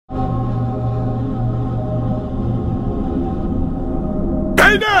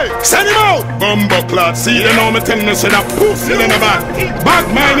Send him out. Bumbo clot. See, you know me telling you, say that pussy in the back. Bad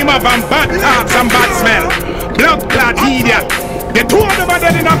mind him up and bad thoughts and bad smell. Blood clot idiot. The two of them are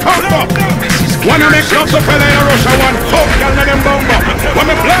dead in a combo. Wanna make love to fella in a Russia, one fuck y'all let them bumbo. When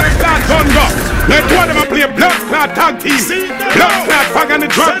me blood clot gun go, let two of them play blood clot tag team. Blood clot fag and the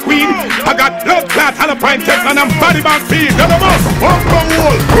drug queen. I got blood clot Alpine text and I'm body bag feed. They're the most bumbo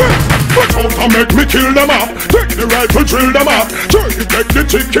wall. Watch out to make me kill them off. Take the rifle, drill them off. Turkey take the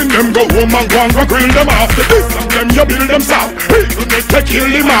chicken, them go home and go and grill them off. This of them you build them soft. People make they kill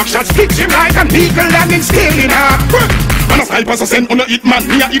him off. Shots stitch him like an eagle and then steal him off. And a sniper so send on a hit man.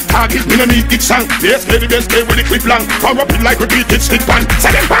 Me a hit target, me no need it song. The SKELLY, the SKELLY with the clip long. Power up it like repeated stick pan.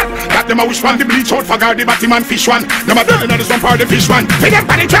 Say them pan. Got them a wish one, the bleach out for guard, the batty man fish one. Them a dead in this one part the fish one. They them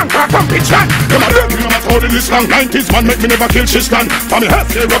pan the junk for a pump pitch one. Them a dead in a throw the list long. 90s man make me never kill shit stand. For me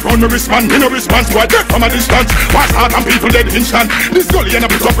health care up on me wristband. Me no response, boy dead from a distance. Watch hard and people dead instant. This gully and a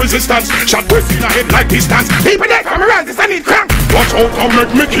put up resistance. Shot pussy in a head like distance. People dead from around this I need crank. Watch out and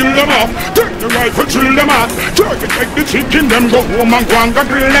make me kill them off. Take the rifle, drill them off. Turkey take the chicken, them go home and go and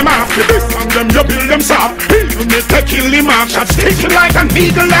grill them off. This and them you build them soft. People make they kill him off. Shot stitch him like an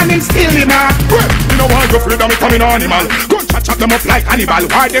eagle and then steal him off. You know why you afraid of me coming animal. Gunshot chop them up like animal.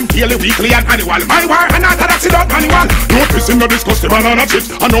 Why them daily, weekly and annual. My war and orthodoxy don't manual. No pissing, no discuss the banana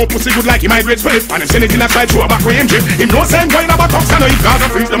chips. And no pussy good like he migrates flip. And him send it in a side through a back range. Him no send going about talks and no eat Gaza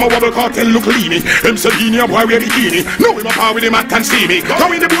freeze. Them a wobble cartel look leany. Him said he a boy wear bikini. Know him a power with him at and see me. Go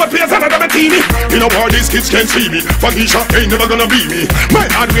in the boat players and another teeny. You know why these kids can't see me. For he shot ain't never gonna be me. My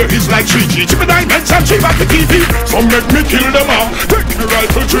hardware is like 3G. Chip and dimension, cheap at the TV. Some make me kill them off. Take the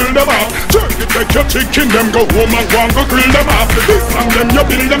rifle, drill them off. Turkey take your chicken, them go home and go and go grill them off. This and them you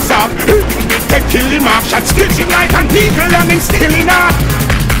build them soft. They kill him off. Shot stitching like an eagle and then stealing off.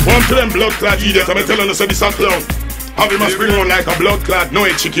 One to them blood clot idiots, I'm telling you, say this a clown. Have him a spring on like a blood clot, no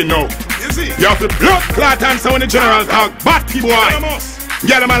a chicken now. You have to blood clot answer when the general talk. Batty boy.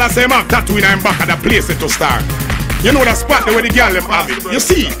 Girl them all say man tattoo in I'm back at the place to start. You know the spot where the girl them have it. You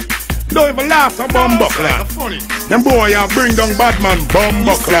see? Don't even laugh at bumbo clot. Them boy you bring down bad man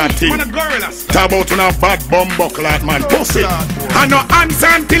bumbo clot thing. Talk about when a bad bumbo clot man pussy. And no answer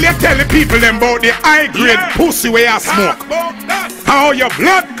until you tell the people them about the high grade pussy where you smoke. How your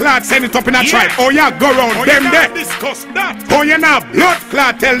blood clot send it up in a tribe. Oh you go round them there. Oh you not blood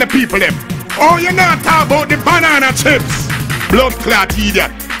clot tell the people them. Oh you not talk about the banana chips. Blood clot idiot.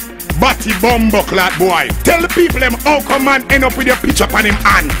 Bouty bumbo clot boy. Tell the people them how come man end up with your picture on him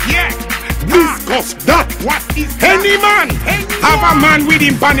hand. Yeah. Discuss that. What is that? Any man have a man with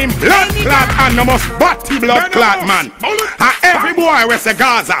him on him blood clot and no must bouty blood clot man. And every boy with a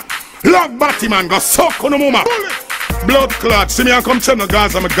Gaza. Love bouty man go suck on the mama. Blood clot. See me and come tell no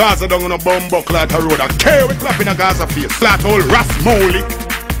Gaza. My Gaza down on a bumbo clot a road. I care we clap in a Gaza face. Clot old Rasmoli.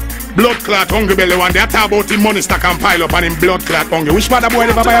 Blood clot hungry belly one day. I talk about him money stack and pile up on him blood clot hungry. Which mother boy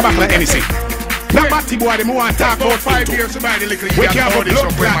never buy a back like anything? That batty boy them who want to talk about 5 years to buy the liquor. We can't have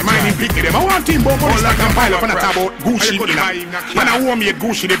blood clot mind him picky them. I want him money stack and pile up and I talk about Gucci in him. And I want me a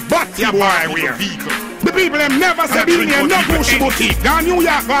Gucci the batty boy wear. The people them never say Beenie and no Gucci boutique. Down New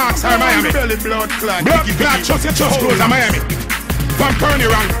York box or Miami. Blood clot trust your trust clothes in Miami. From Perny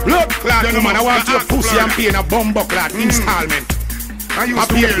Rank, blood clot woman. I want your pussy and pay in a bumbo clot installment. I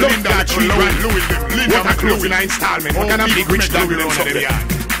pay a blood clot $3 what a clothes in an installment. What kind of big rich dog them so there?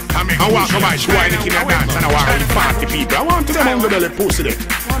 I walk by show I in a dance and I walk with 40 people. I want to them hungry belly pussy there.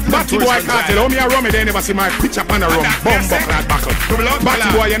 Batty boy Kartel, how me a rum they never see my picture on a rum. Bumbo clot buckle. Batty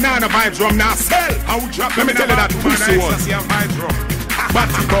boy you nah no vibes rum now sell. Let me tell you that pussy was.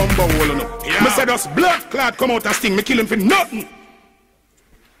 Batty bumbo hole on up. Me say those blood clot come out and sting. Me kill him for nothing.